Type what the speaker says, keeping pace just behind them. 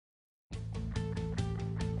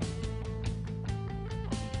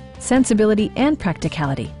Sensibility and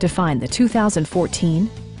practicality define the 2014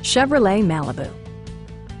 Chevrolet Malibu.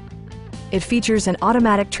 It features an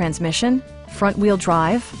automatic transmission, front-wheel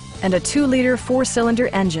drive, and a 2-liter 4-cylinder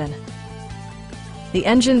engine. The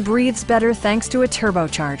engine breathes better thanks to a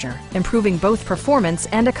turbocharger, improving both performance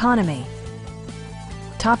and economy.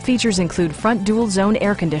 Top features include front dual-zone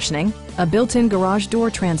air conditioning, a built-in garage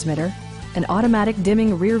door transmitter, an automatic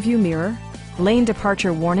dimming rear-view mirror, lane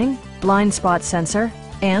departure warning, blind spot sensor,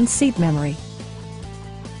 and seat memory.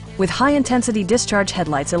 With high-intensity discharge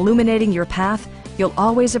headlights illuminating your path, you'll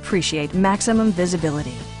always appreciate maximum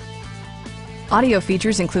visibility. Audio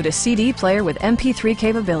features include a CD player with MP3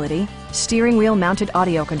 capability, steering wheel mounted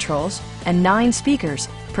audio controls, and 9 speakers,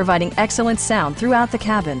 providing excellent sound throughout the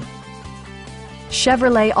cabin.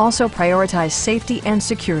 Chevrolet also prioritized safety and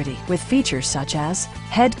security with features such as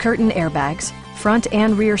head curtain airbags, front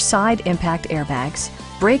and rear side impact airbags,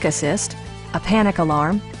 brake assist, a panic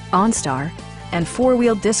alarm, OnStar, and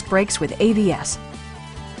 4-wheel disc brakes with ABS.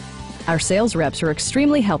 Our sales reps are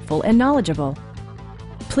extremely helpful and knowledgeable.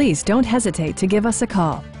 Please don't hesitate to give us a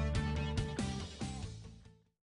call.